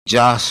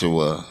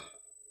Joshua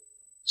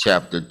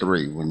chapter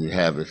 3. When you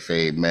have it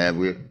saved, man,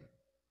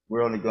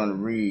 we're only going to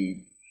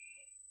read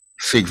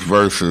 6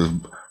 verses,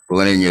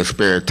 but in your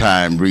spare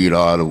time, read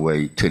all the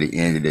way to the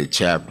end of the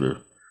chapter,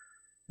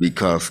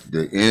 because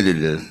the end of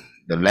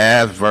the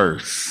last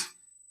verse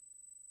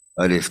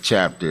of this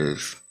chapter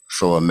is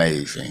so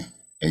amazing,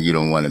 and you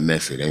don't want to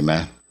miss it.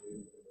 Amen.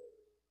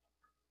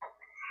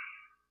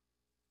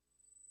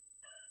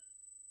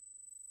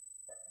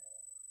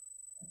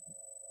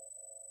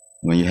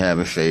 When you have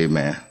it saved,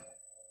 man.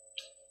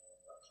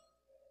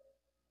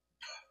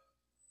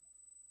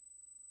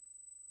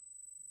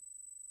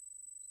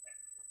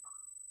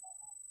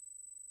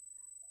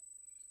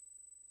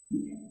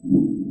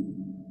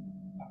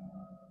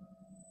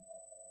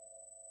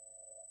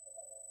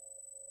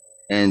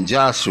 And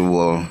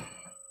Joshua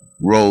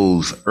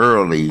rose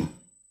early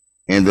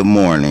in the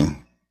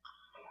morning,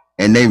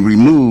 and they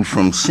removed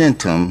from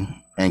Shittim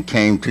and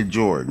came to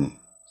Jordan,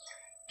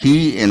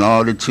 he and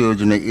all the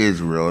children of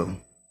Israel,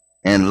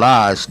 and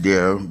lodged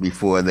there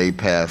before they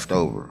passed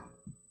over.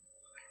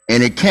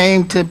 And it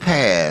came to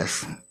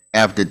pass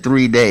after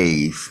 3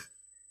 days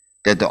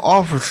that the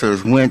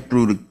officers went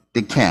through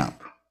the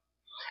camp,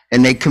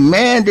 and they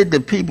commanded the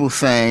people,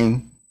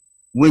 saying,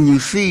 when you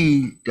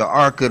see the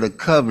ark of the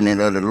covenant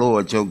of the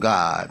Lord your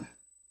God,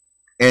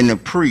 and the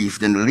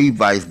priests and the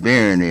Levites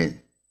bearing it,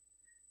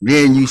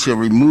 then you shall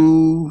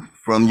remove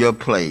from your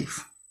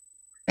place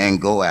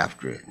and go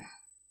after it.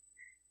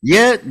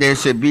 Yet there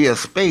should be a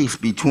space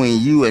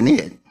between you and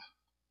it,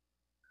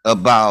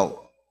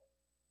 about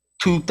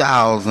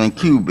 2,000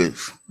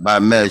 cubits by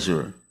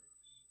measure,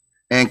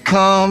 and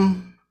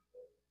come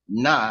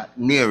not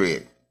near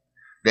it,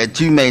 that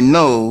you may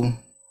know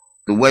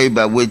the way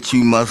by which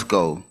you must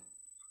go,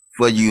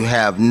 for you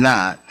have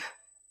not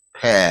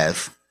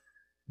passed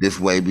this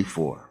way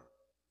before.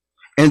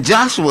 And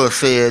Joshua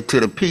said to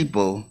the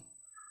people,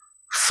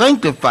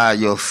 sanctify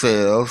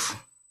yourselves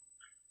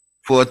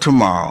for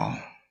tomorrow,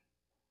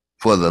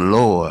 for the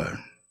Lord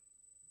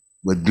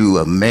will do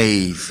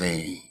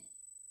amazing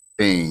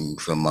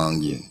things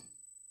among you.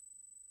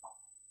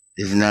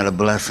 Isn't that a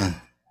blessing?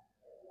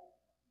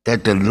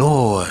 That the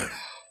Lord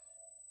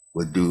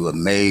will do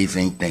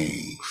amazing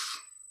things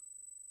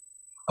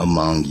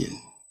among you.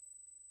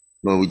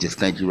 Lord, we just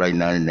thank you right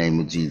now in the name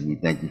of Jesus. We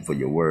thank you for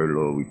your word,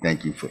 Lord. We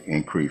thank you for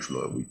increase,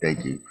 Lord. We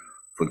thank you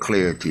for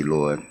clarity,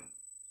 Lord.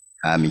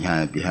 Hide me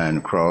behind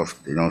the cross.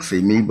 They don't see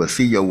me, but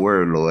see your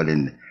word, Lord,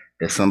 and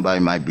that somebody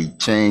might be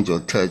changed or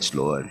touched,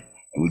 Lord.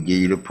 And we give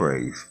you the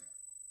praise.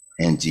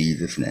 In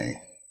Jesus' name,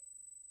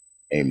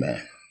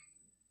 amen.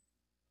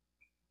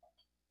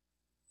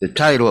 The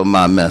title of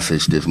my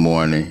message this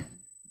morning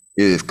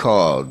is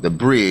called The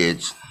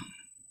Bridge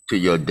to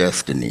Your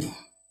Destiny.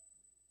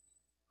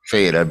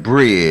 Say it, a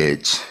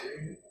bridge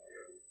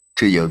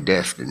to your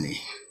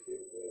destiny.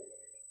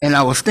 And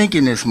I was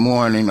thinking this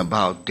morning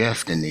about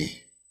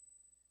destiny.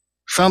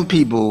 Some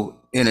people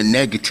in a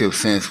negative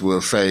sense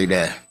will say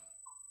that,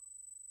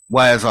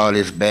 why is all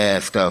this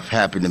bad stuff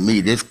happening to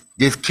me?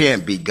 This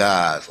can't be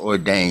God's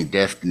ordained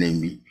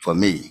destiny for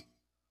me.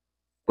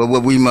 But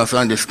what we must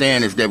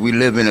understand is that we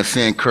live in a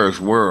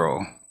sin-cursed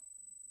world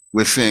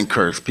with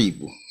sin-cursed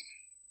people.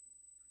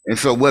 And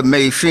so what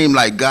may seem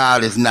like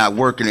God is not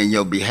working in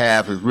your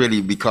behalf is really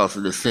because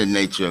of the sin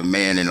nature of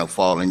man in a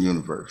fallen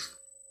universe.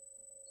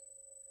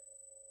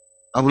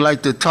 I would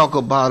like to talk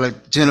about a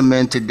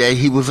gentleman today.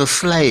 He was a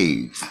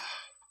slave.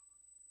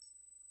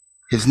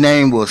 His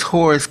name was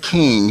Horace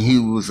King. He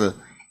was an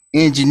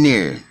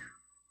engineer.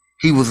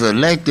 He was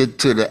elected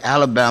to the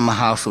Alabama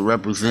House of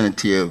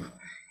Representatives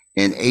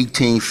in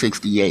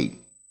 1868.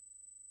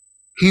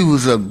 He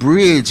was a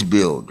bridge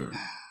builder,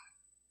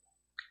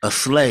 a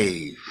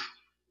slave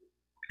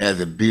as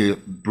a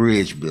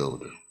bridge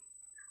builder,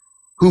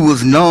 who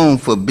was known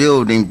for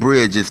building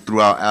bridges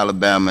throughout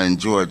Alabama and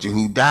Georgia,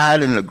 who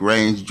died in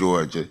LaGrange,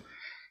 Georgia.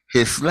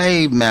 His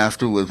slave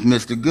master was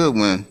Mr.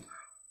 Goodwin.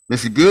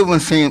 Mr.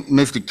 Goodwin sent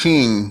Mr.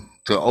 King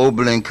to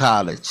Oberlin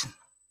College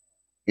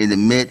in the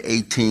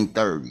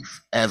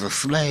mid-1830s as a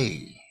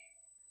slave.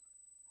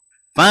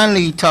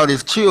 Finally, he taught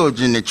his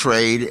children the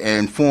trade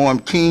and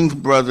formed King's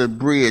Brother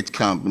Bridge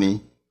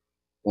Company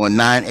on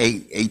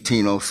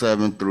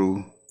 9/8/1807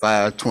 through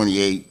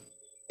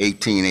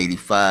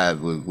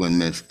 5/28/1885 was when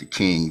Mr.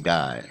 King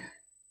died.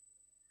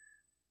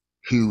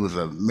 He was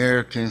an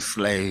American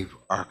slave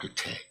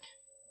architect.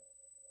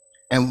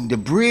 And the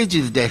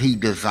bridges that he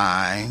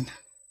designed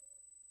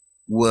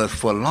was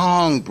for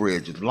long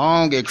bridges,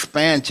 long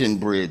expansion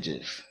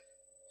bridges.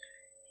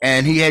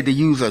 And he had to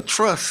use a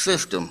truss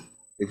system.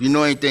 If you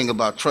know anything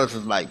about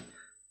trusses, like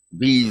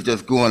bees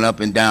just going up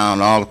and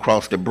down all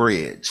across the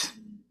bridge.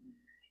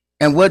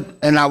 And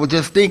I was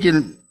just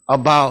thinking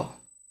about,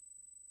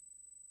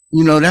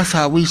 that's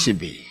how we should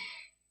be.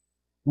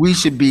 We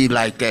should be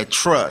like that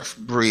truss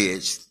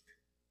bridge,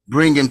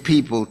 bringing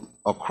people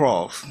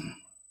across, and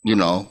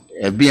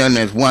being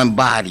as one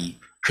body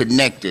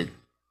connected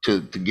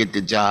to get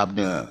the job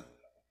done.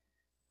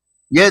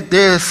 Yet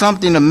there's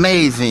something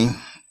amazing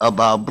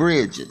about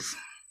bridges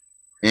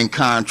in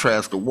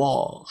contrast to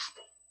walls.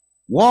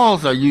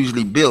 Walls are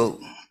usually built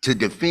to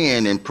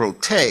defend and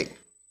protect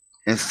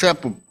and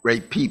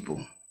separate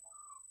people,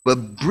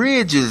 but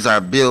bridges are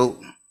built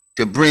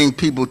to bring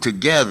people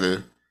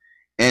together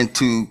and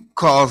to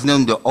cause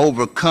them to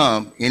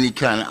overcome any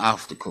kind of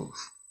obstacles.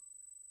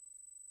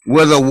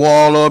 Whether a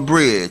wall or a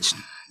bridge,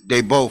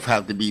 they both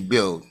have to be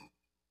built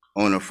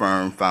on a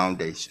firm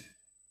foundation.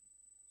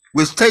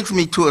 Which takes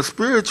me to a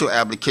spiritual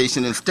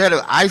application. Instead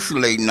of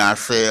isolating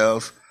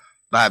ourselves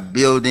by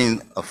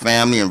building a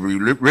family and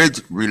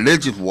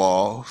religious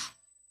walls,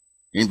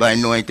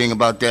 anybody know anything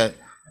about that?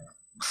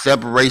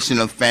 Separation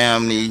of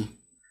family,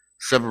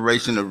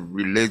 separation of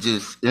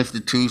religious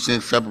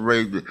institutions,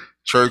 separate the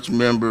church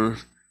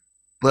members.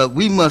 But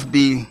we must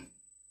be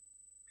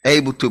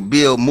able to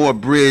build more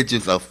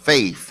bridges of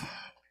faith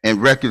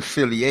and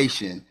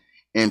reconciliation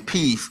and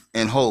peace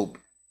and hope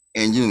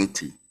and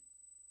unity.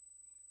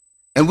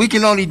 And we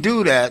can only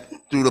do that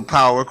through the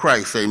power of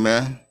Christ,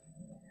 amen?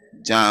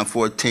 John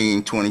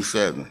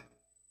 14:27.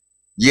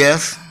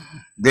 Yes,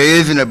 there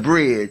isn't a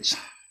bridge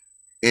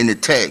in the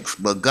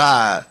text, but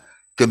God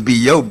can be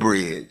your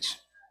bridge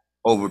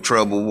over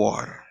troubled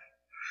water.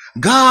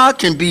 God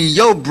can be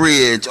your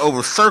bridge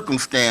over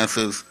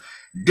circumstances,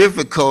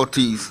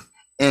 difficulties,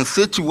 and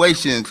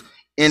situations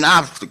and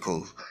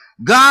obstacles.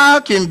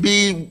 God can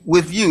be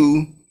with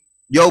you,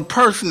 your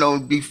personal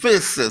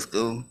defense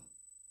system,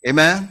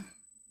 amen?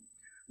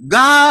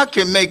 God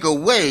can make a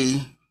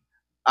way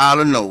out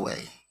of no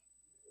way.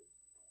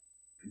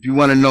 If you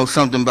want to know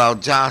something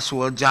about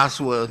Joshua,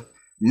 Joshua's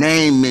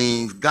name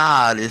means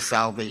God is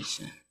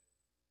salvation.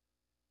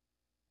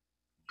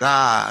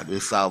 God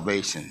is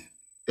salvation.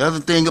 The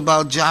other thing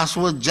about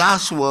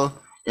Joshua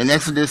in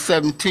Exodus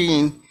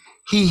 17,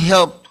 he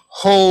helped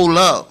hold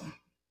up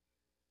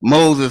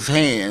Moses'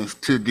 hands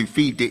to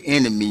defeat the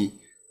enemy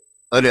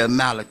of the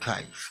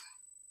Amalekites.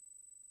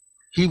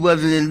 He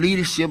wasn't in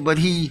leadership, but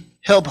he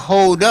helped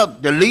hold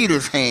up the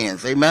leader's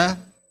hands, amen?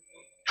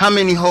 How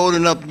many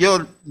holding up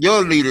your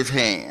leader's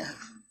hands?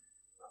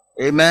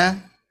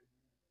 Amen?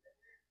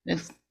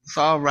 It's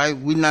all right,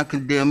 we're not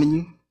condemning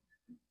you.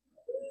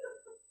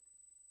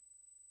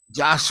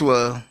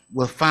 Joshua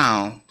was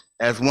found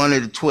as one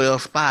of the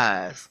 12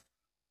 spies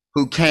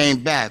who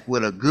came back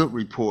with a good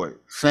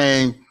report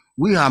saying,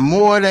 we are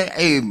more than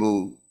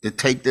able to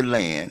take the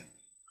land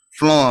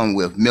flowing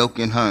with milk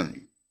and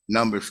honey.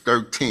 Numbers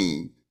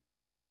 13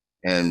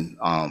 and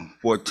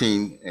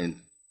 14 and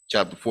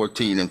chapter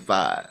 14 and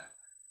 5.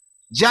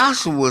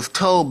 Joshua was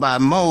told by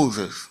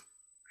Moses,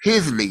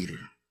 his leader,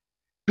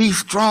 be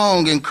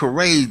strong and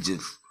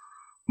courageous.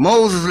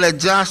 Moses let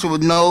Joshua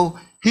know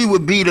he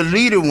would be the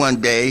leader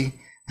one day.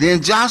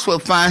 Then Joshua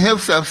found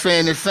himself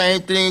saying the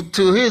same thing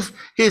to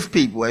his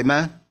people,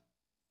 amen?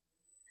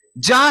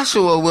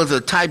 Joshua was a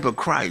type of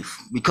Christ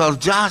because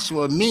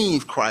Joshua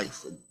means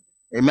Christ,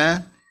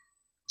 amen?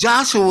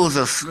 Joshua was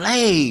a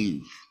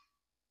slave.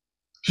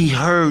 He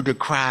heard the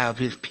cry of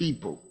his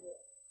people.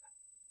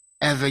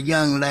 As a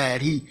young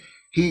lad, he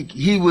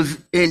was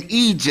in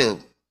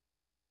Egypt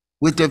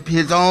with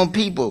his own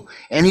people,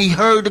 and he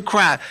heard the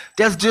cry.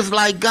 That's just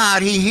like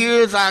God. He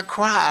hears our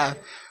cry.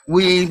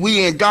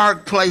 We in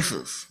dark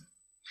places.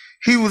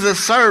 He was a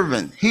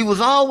servant. He was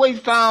always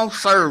found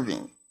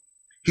serving.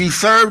 He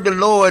served the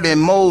Lord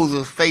and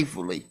Moses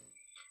faithfully.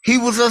 He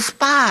was a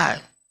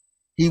spy.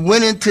 He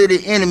went into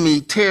the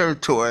enemy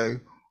territory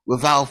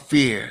without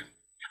fear.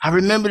 I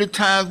remember the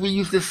times we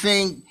used to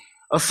sing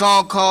a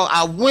song called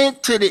I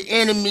Went to the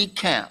Enemy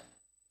Camp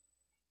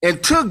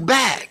and took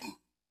back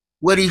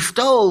what he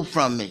stole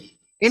from me.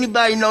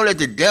 Anybody know that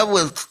the devil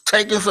is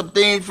taking some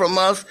things from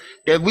us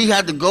that we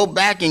had to go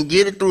back and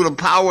get it through the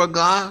power of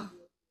God?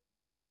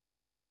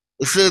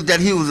 It says that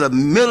he was a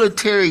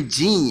military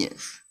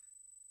genius,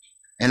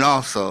 and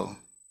also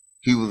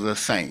he was a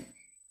saint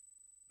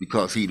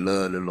because he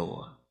loved the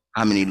Lord.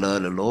 How many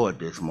love the Lord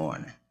this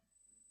morning?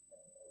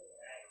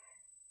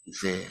 He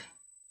said,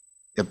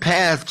 the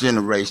past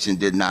generation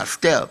did not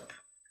step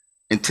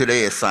into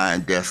their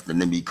assigned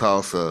destiny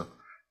because of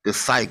the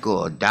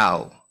cycle of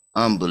doubt,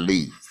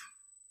 unbelief.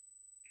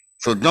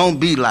 So don't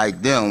be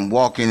like them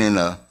walking in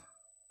a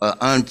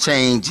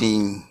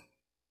unchanging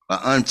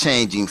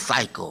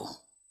cycle.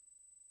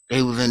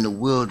 They was in the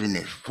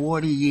wilderness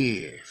 40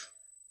 years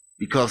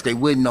because they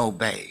wouldn't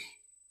obey.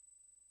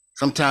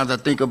 Sometimes I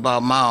think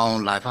about my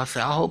own life. I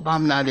say, I hope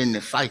I'm not in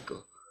the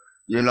cycle.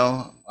 You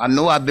know, I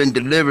know I've been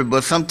delivered,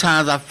 but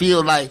sometimes I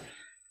feel like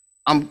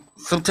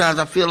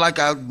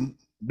I've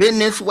been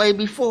this way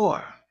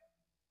before.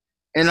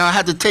 And I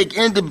have to take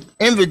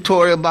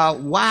inventory about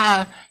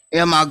why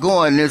am I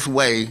going this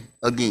way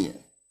again.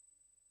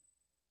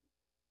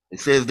 It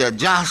says that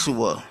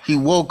Joshua, he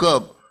woke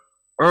up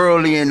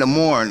early in the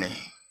morning.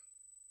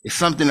 It's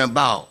something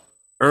about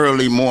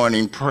early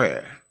morning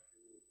prayer.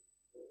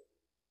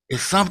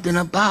 It's something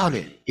about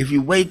it. If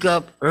you wake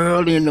up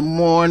early in the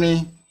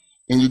morning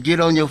and you get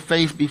on your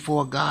face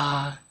before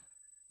God,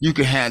 you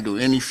can handle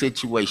any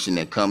situation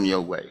that come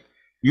your way.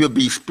 You'll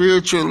be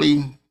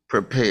spiritually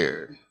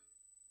prepared.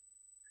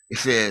 It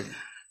says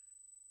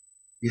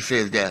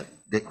that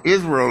the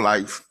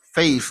Israelites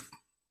faced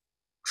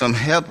some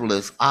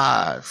helpless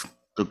odds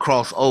to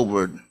cross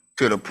over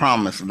to the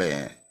promised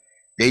land.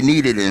 They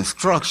needed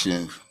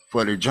instructions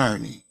for the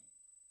journey.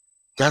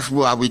 That's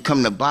why we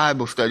come to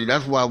Bible study.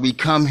 That's why we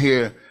come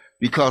here,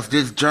 because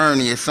this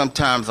journey is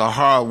sometimes a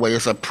hard way.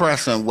 It's a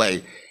pressing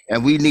way.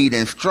 And we need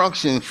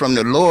instructions from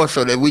the Lord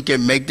so that we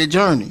can make the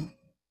journey.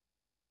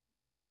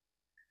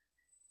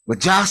 But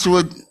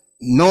Joshua,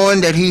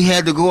 knowing that he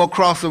had to go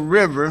across a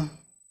river,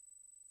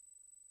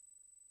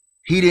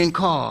 he didn't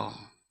call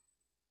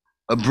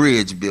a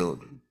bridge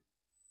builder.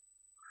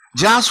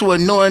 Joshua,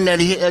 knowing that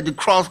he had to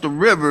cross the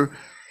river,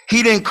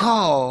 he didn't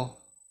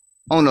call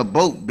on a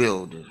boat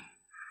builder.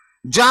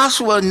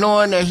 Joshua,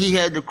 knowing that he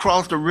had to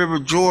cross the river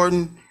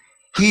Jordan,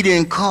 he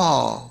didn't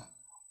call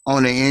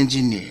on an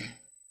engineer.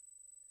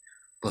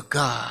 But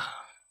God,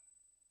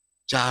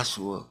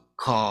 Joshua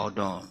called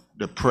on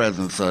the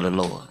presence of the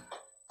Lord.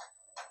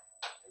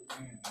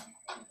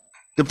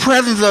 The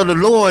presence of the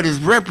Lord is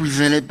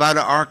represented by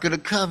the Ark of the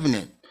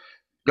Covenant.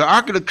 The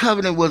Ark of the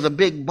Covenant was a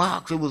big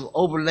box. It was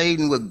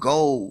overladen with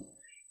gold.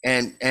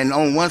 And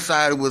on one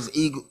side, it was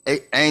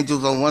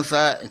angels on one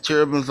side and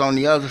cherubims on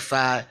the other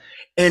side.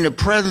 And the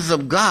presence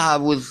of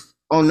God was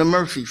on the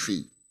mercy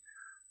seat.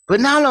 But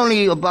not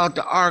only about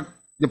the Ark,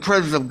 the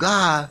presence of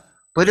God,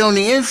 but on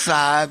the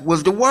inside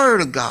was the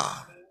Word of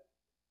God.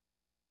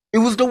 It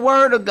was the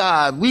Word of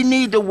God. We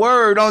need the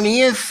Word on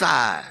the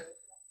inside.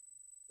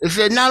 It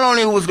said not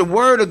only was the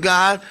Word of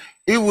God,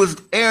 it was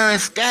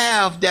Aaron's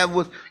staff that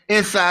was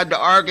inside the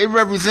ark. It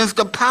represents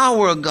the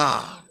power of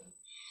God.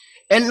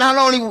 And not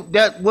only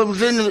that, what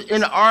was in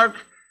the ark,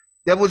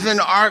 it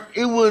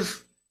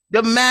was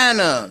the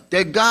manna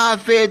that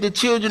God fed the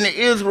children of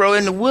Israel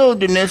in the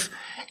wilderness,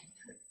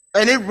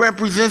 and it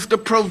represents the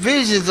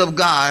provisions of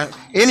God.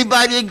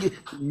 Anybody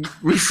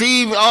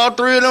receive all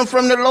three of them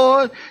from the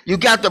Lord? You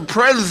got the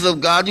presence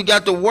of God, you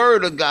got the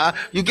Word of God,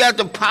 you got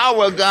the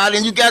power of God,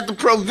 and you got the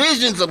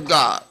provisions of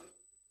God.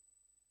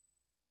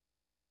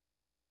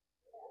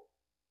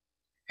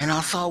 And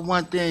I saw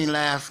one thing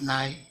last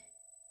night.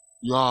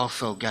 You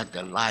also got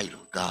the light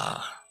of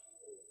God.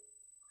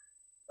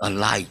 A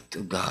light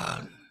of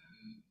God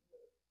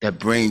that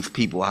brings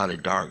people out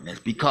of darkness.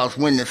 Because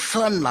when the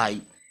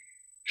sunlight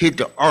hit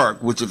the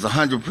ark, which is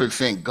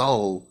 100%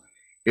 gold,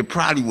 it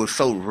probably was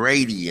so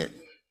radiant.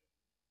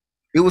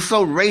 It was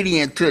so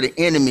radiant to the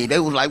enemy. They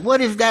was like,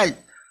 what is that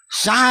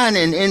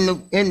shining in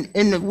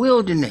the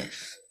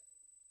wilderness?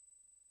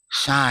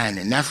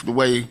 Shining. That's the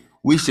way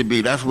we should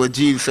be. That's what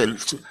Jesus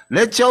said.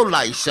 Let your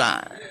light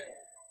shine,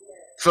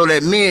 so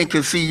that men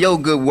can see your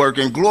good work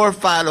and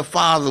glorify the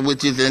Father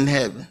which is in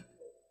heaven.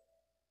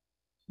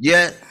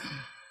 Yet,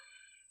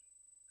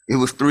 it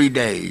was 3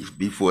 days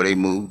before they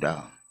moved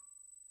out.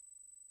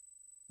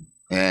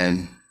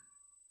 And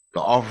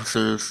the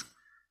officers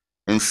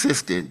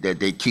insisted that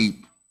they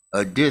keep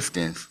a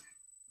distance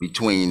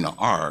between the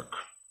ark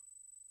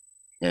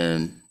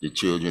and the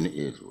children of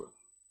Israel.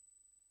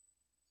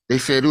 They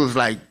said it was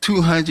like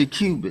 200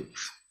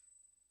 cubits.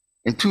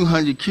 And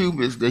 200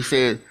 cubits, they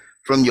said,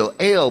 from your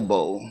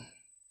elbow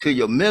to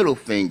your middle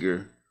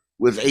finger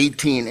was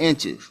 18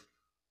 inches.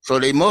 So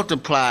they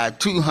multiplied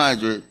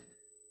 200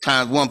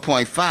 times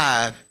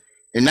 1.5,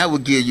 and that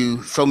would give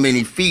you so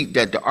many feet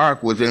that the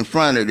ark was in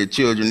front of the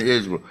children of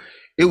Israel.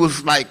 It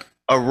was like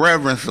a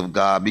reverence of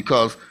God,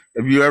 because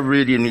if you ever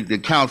read in the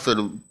accounts of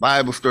the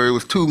Bible story, it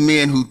was two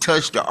men who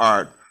touched the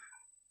ark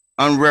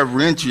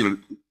unreverentially,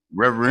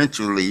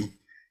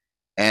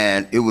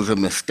 and it was a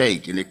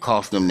mistake, and it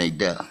cost them their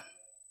death.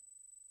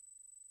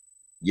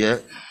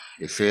 Yet,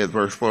 it says,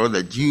 verse 4,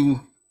 that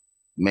you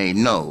may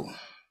know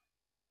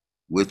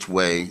which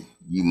way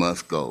you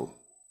must go,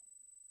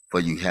 for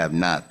you have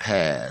not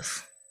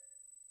passed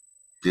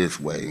this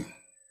way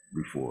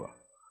before.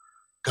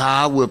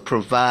 God will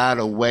provide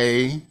a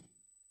way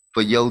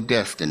for your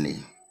destiny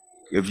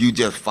if you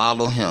just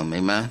follow him,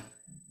 amen?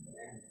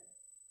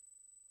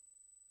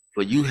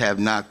 For you have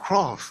not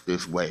crossed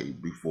this way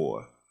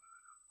before.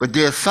 But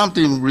there's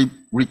something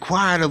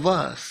required of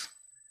us.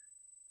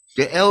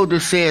 The elder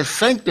says,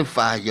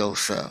 sanctify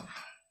yourself.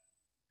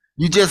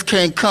 You just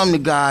can't come to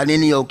God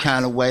any old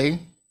kind of way.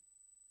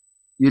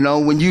 You know,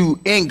 when you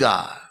in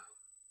God,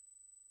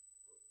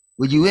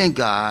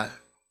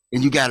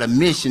 and you got a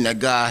mission that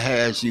God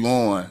has you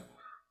on,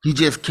 you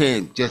just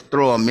can't just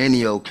throw him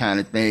any old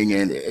kind of thing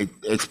and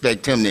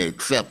expect him to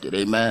accept it,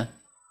 amen?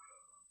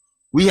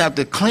 We have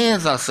to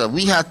cleanse ourselves.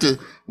 We have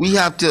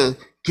to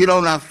get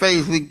on our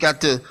face. We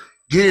got to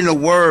get in the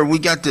word. We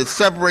got to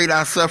separate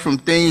ourselves from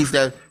things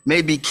that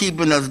may be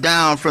keeping us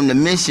down from the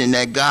mission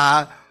that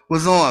God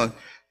was on.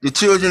 The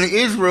children of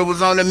Israel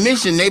was on a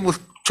mission. They was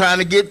trying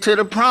to get to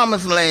the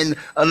promised land,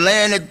 a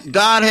land that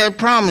God had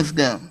promised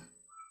them.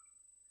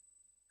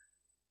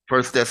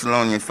 1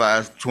 Thessalonians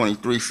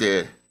 5:23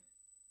 said,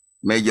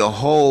 may your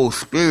whole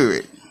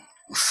spirit,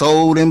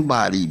 soul, and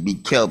body be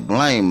kept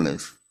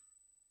blameless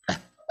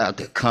at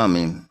the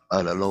coming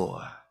of the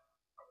Lord.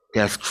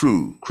 That's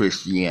true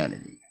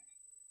Christianity.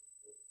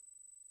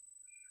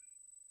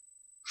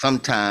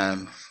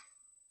 Sometimes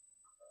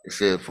it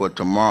says, for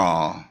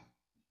tomorrow,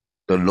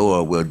 the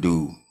Lord will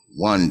do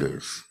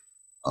wonders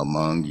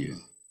among you.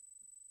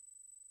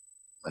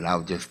 But I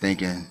was just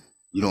thinking,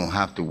 you don't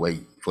have to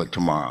wait for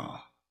tomorrow.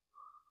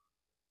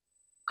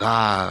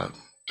 God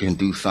can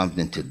do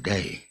something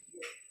today.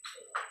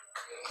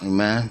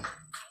 Amen.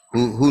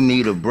 Who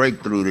need a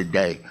breakthrough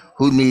today?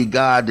 Who need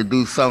God to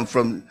do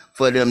something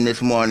for them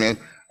this morning?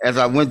 As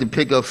I went to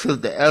pick up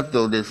Sister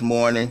Ethel this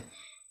morning,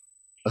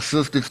 a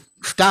sister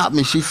stopped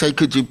me. She said,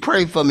 could you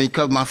pray for me?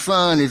 Because my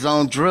son is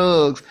on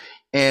drugs.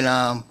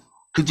 And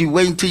could you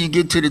wait until you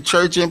get to the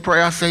church and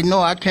pray? I say,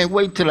 no, I can't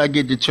wait till I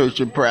get to church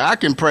and pray. I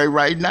can pray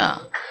right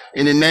now.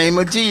 In the name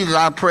of Jesus.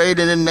 I prayed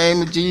in the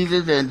name of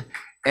Jesus. And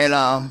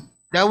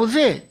that was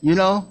it, you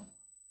know.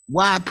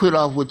 Why put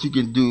off what you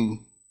can do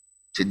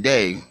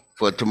today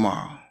for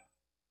tomorrow?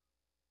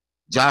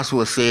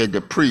 Joshua said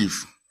the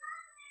priest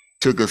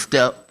took a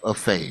step of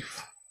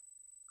faith.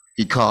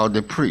 He called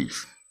the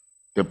priests,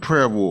 the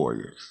prayer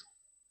warriors.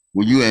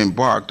 When you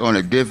embarked on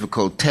a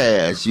difficult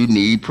task, you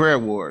need prayer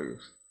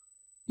warriors.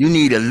 You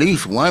need at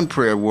least one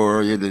prayer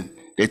warrior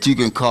that you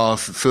can call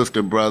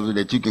sister, brother,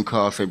 that you can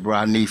call, say, bro,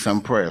 I need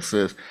some prayer,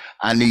 sis.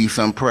 I need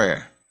some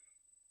prayer.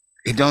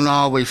 It don't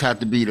always have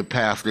to be the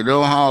pastor. It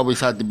don't always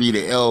have to be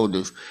the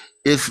elders.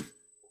 It's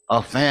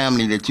a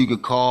family that you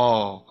could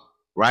call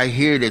right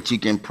here that you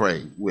can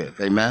pray with.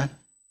 Amen.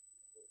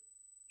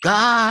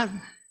 God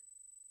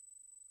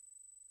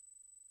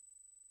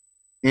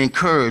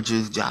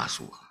encourages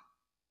Joshua.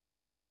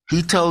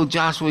 He told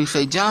Joshua, he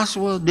said,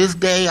 Joshua, this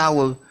day I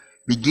will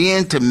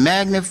begin to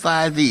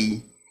magnify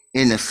thee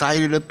in the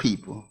sight of the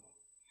people.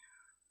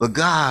 But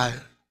God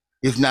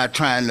is not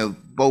trying to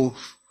boast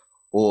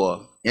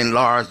or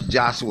enlarge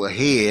Joshua's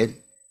head.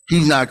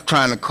 He's not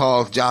trying to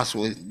cause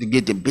Joshua to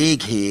get the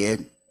big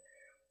head,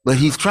 but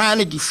he's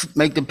trying to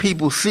make the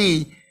people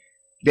see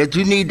that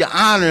you need to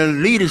honor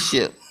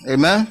leadership.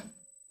 Amen.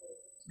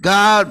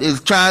 God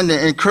is trying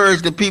to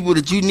encourage the people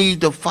that you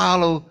need to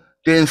follow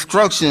the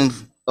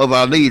instructions of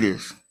our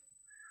leaders.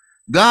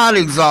 God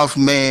exalts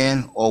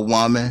man or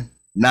woman,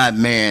 not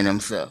man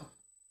himself.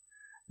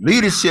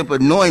 Leadership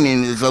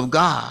anointing is of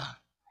God,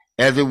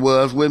 as it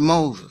was with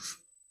Moses.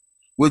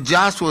 With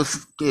Joshua,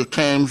 it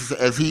came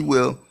as he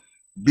will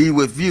be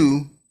with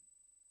you,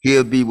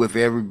 he'll be with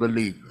every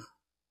believer.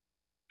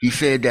 He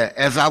said that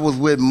as I was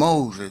with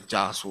Moses,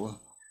 Joshua,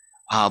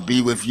 I'll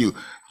be with you.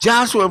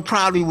 Joshua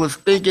probably was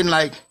thinking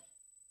like,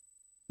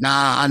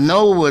 now I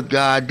know what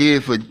God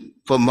did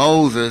for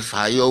Moses,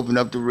 how he opened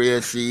up the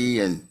Red Sea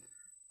and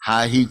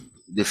how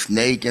the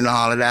snake and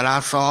all of that.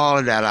 I saw all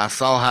of that. I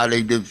saw how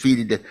they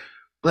defeated it.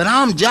 But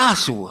I'm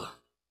Joshua.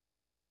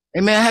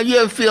 Hey man, have you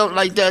ever felt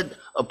like that?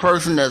 A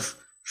person that's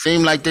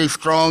seem like they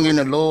strong in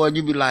the Lord,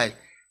 you be like,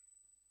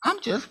 I'm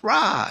just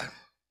Rod.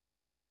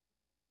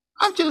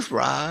 I'm just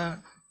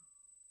Rod.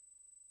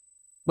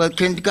 But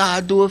can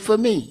God do it for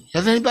me?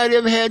 Has anybody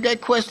ever had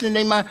that question in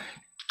their mind?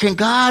 Can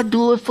God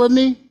do it for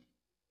me?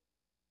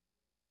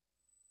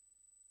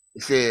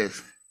 It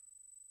says,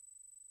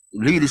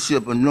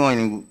 leadership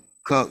anointing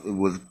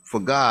was for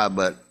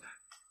God,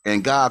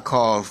 and God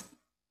caused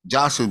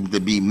Joshua to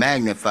be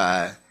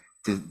magnified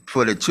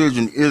for the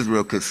children of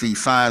Israel could see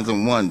signs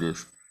and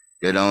wonders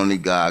that only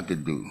God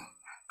could do.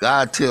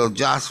 God tells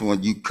Joshua,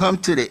 when you come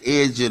to the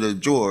edge of the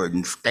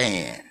Jordan,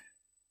 stand.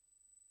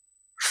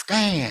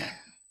 Stand.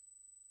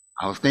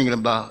 I was thinking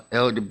about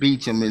Elder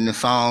Beecham in the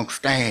song,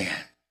 Stand.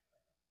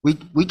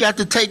 We got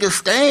to take a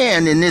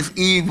stand in this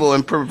evil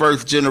and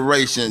perverse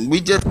generation. We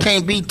just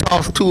can't be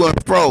tossed to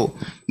and fro.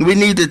 We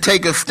need to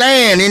take a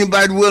stand.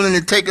 Anybody willing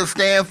to take a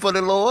stand for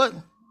the Lord?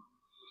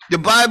 The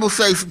Bible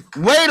says,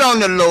 wait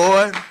on the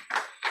Lord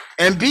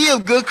and be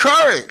of good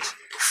courage.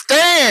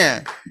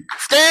 Stand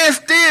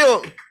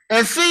still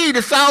and see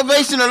the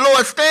salvation of the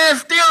Lord. Stand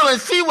still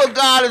and see what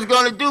God is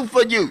going to do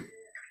for you.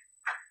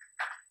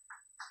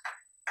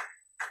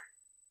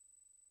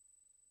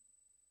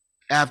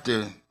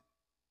 After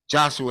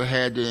Joshua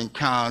had the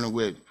encounter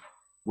with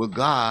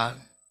God,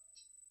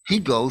 he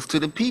goes to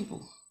the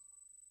people.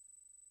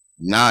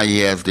 Now he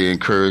has to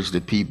encourage the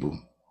people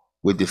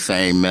with the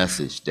same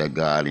message that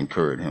God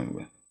encouraged him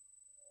with.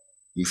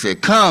 He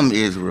said, come,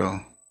 Israel,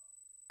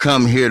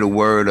 come hear the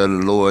word of the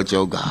Lord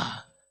your God.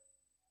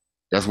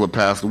 That's what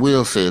Pastor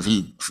Will says.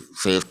 He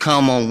says,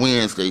 come on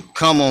Wednesday,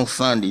 come on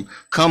Sunday,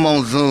 come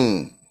on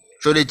Zoom,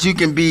 so that you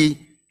can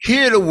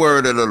hear the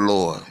word of the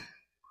Lord.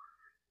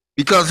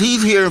 Because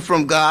he's hearing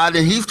from God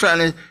and he's trying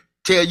to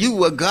tell you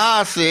what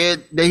God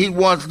said that he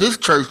wants this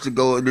church to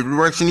go in, the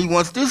direction he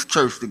wants this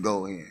church to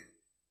go in.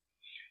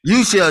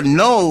 You shall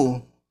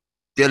know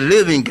the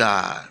living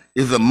God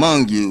is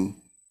among you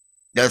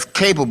that's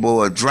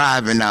capable of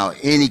driving out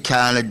any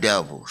kind of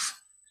devils,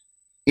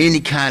 any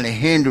kind of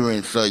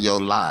hindrance of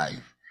your life.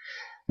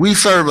 We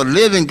serve a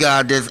living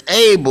God that's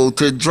able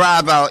to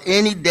drive out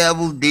any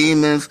devils,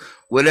 demons,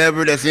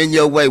 whatever that's in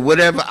your way,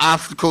 whatever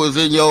obstacle is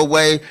in your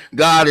way,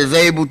 God is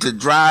able to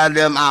drive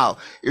them out.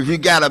 If you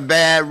got a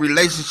bad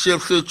relationship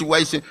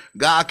situation,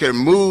 God can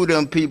move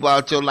them people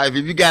out your life.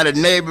 If you got a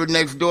neighbor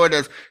next door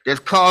that's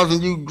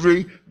causing you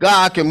grief,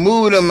 God can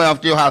move them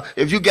out your house.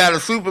 If you got a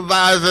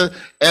supervisor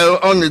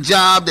on the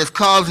job that's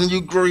causing you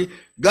grief,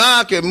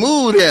 God can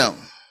move them.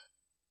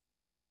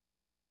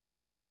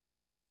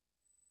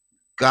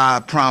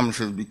 God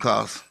promises,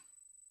 because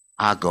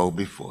I go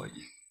before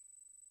you.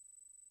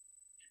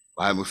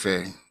 Bible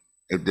says,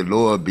 if the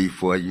Lord be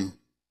for you,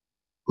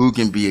 who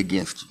can be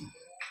against you?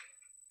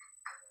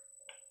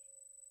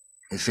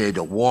 It said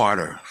the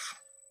waters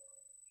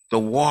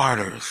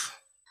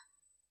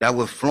that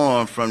was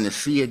flowing from the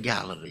Sea of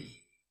Galilee,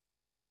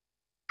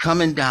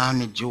 coming down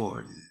the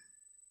Jordan.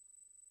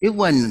 It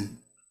wasn't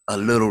a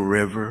little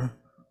river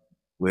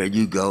where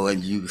you go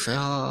and you say,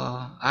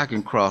 oh, I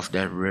can cross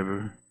that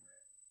river.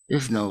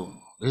 It's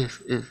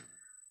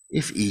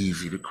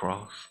easy to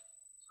cross.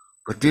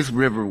 But this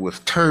river was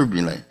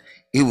turbulent.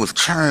 It was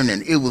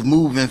churning. It was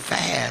moving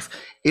fast.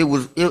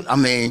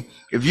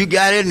 If you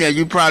got in there,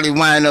 you probably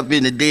wind up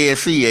in the Dead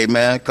Sea,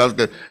 amen. Because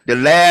the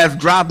last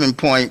dropping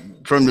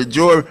point from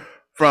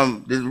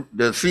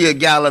the Sea of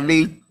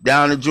Galilee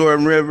down the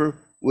Jordan River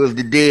was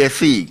the Dead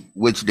Sea,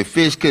 which the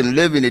fish couldn't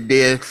live in the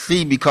Dead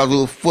Sea because it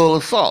was full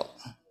of salt.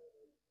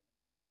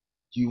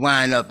 You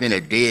wind up in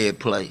a dead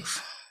place.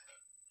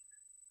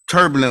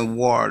 Turbulent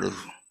waters.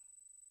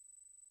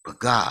 But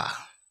God,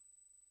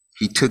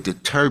 he took the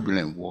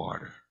turbulent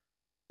water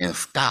and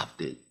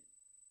stopped it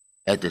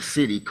at the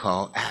city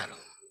called Adam.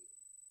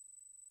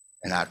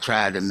 And I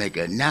tried to make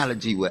an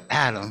analogy with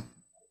Adam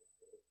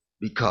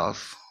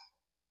because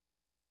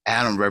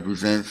Adam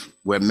represents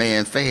where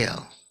man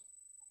fell,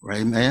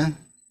 right, man?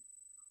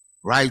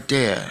 Right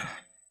there,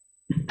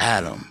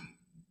 Adam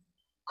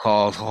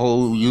caused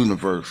whole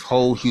universe,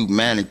 whole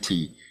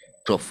humanity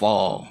to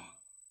fall.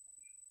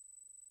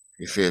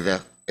 He said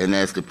that, and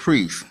as the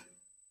priest,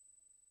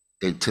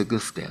 they took a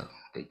step.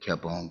 They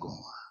kept on going.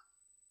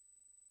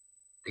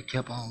 They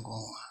kept on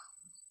going.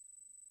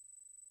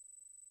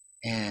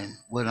 And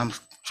what I'm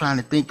trying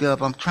to think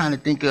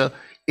of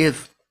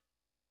if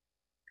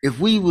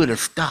we would have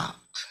stopped,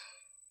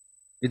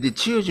 if the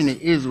children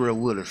of Israel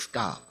would have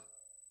stopped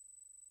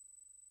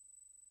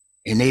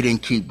and they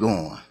didn't keep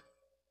going,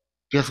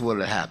 guess what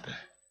would have happened?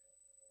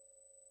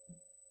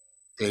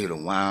 They would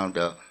have wound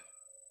up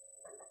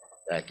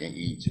back in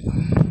Egypt.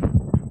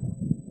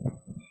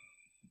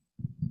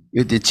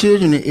 If the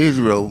children of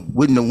Israel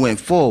wouldn't have went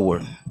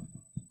forward,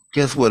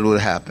 guess what would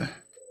have happened?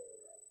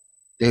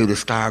 They would have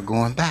started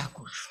going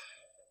backwards.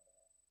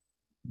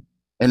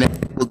 And if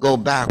they would go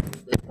backwards,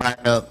 they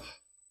wind up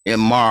in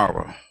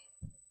Mara,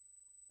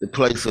 the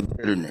place of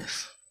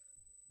bitterness.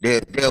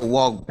 They'll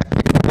walk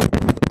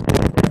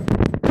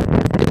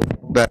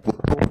back with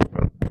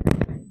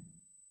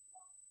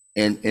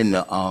and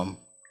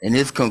in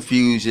his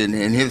confusion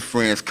and his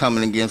friends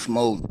coming against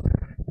Moses.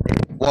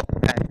 They walk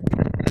back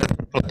to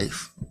the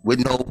place with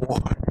no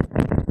water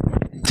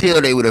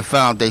until they would have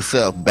found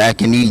themselves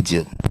back in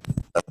Egypt,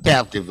 a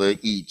captive of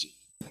Egypt.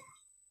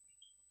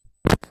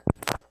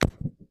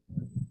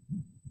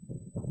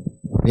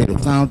 They'd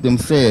have found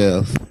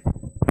themselves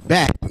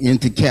back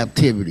into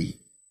captivity.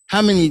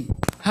 How many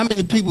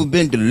people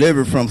been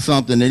delivered from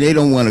something and they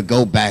don't want to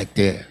go back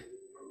there?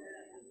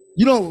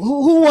 You don't.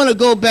 Who want to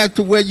go back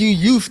to where you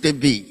used to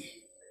be?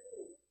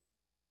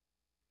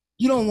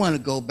 You don't want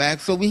to go back,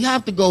 so we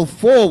have to go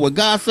forward.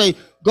 God say,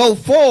 go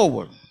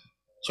forward,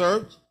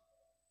 church.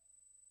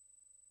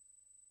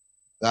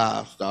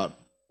 God stopped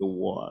the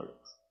waters,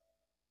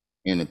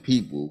 and the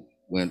people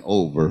went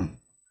over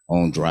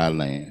on dry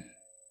land.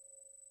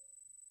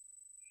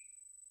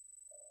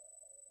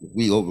 If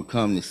we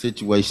overcome the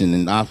situation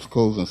and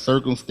obstacles and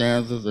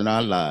circumstances in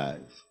our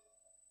lives,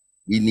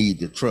 we need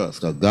to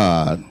trust a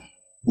God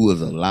who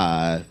is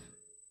alive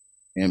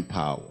in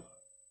power.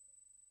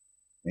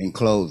 In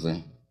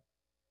closing,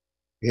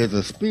 here's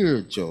a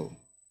spiritual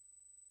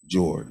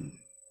Jordan.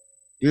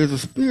 There's a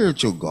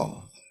spiritual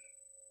gulf.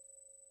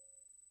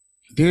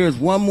 There's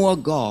one more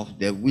gulf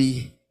that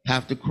we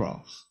have to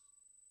cross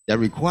that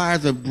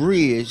requires a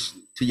bridge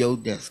to your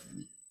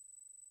destiny.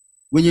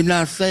 When you're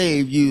not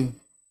saved, you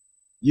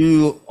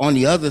on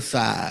the other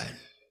side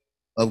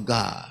of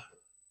God,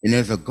 and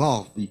there's a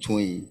gulf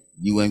between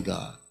you and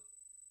God,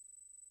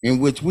 in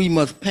which we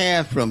must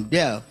pass from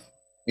death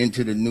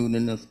into the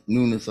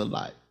newness of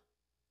life,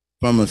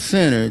 from a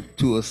sinner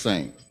to a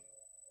saint,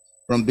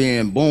 from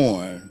being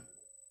born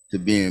to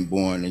being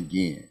born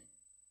again.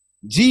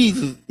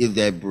 Jesus is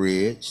that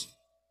bridge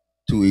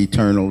to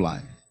eternal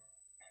life.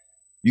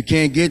 You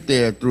can't get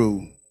there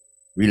through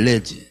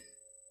religion.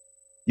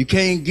 You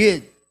can't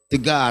get to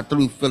God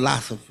through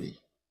philosophy.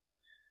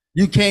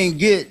 You can't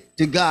get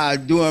to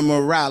God doing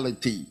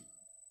morality.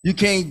 You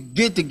can't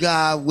get to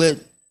God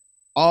with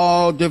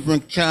all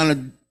different kind of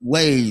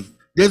ways.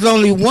 There's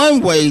only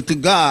one way to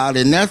God,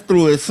 and that's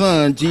through his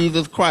son,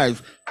 Jesus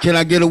Christ. Can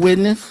I get a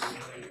witness?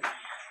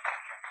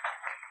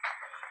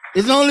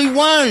 There's only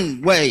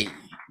one way.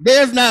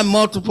 There's not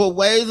multiple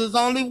ways, there's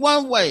only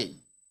one way.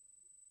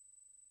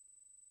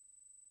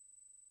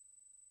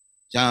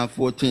 John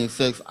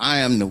 14:6, I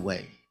am the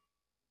way,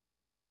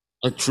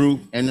 the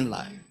truth, and the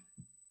life.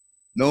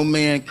 No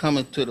man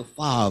cometh to the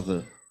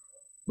Father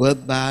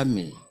but by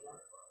me.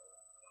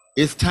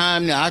 It's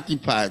time to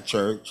occupy,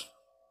 church.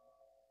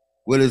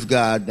 What has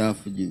God done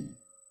for you?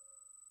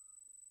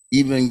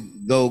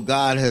 Even though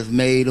God has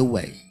made a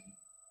way,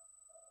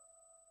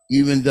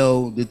 even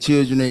though the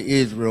children of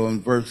Israel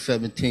in verse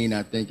 17,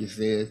 I think it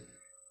says,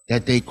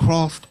 that they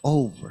crossed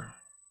over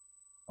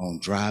on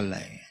dry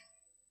land.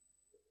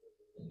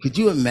 Could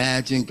you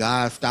imagine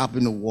God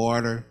stopping the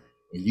water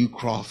and you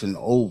crossing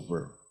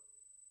over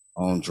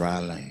on dry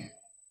land?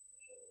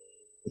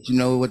 But you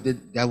know what?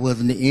 That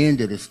wasn't the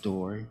end of the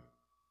story.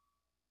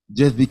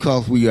 Just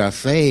because we are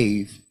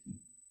saved,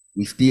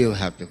 we still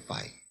have to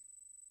fight.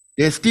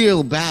 There's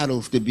still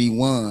battles to be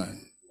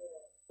won,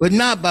 but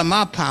not by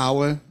my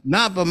power,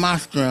 not by my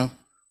strength,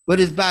 but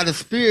it's by the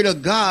Spirit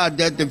of God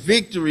that the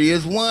victory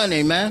is won,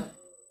 amen?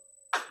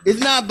 It's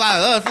not by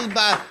us, it's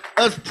by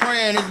us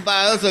praying, it's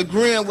by us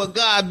agreeing with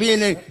God,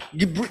 being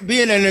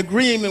in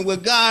agreement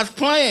with God's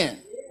plan.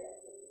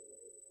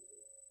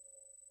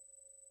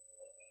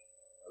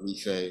 We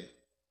say,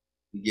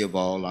 we give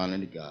all honor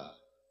to God.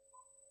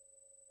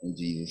 In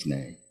Jesus'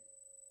 name,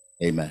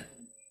 amen.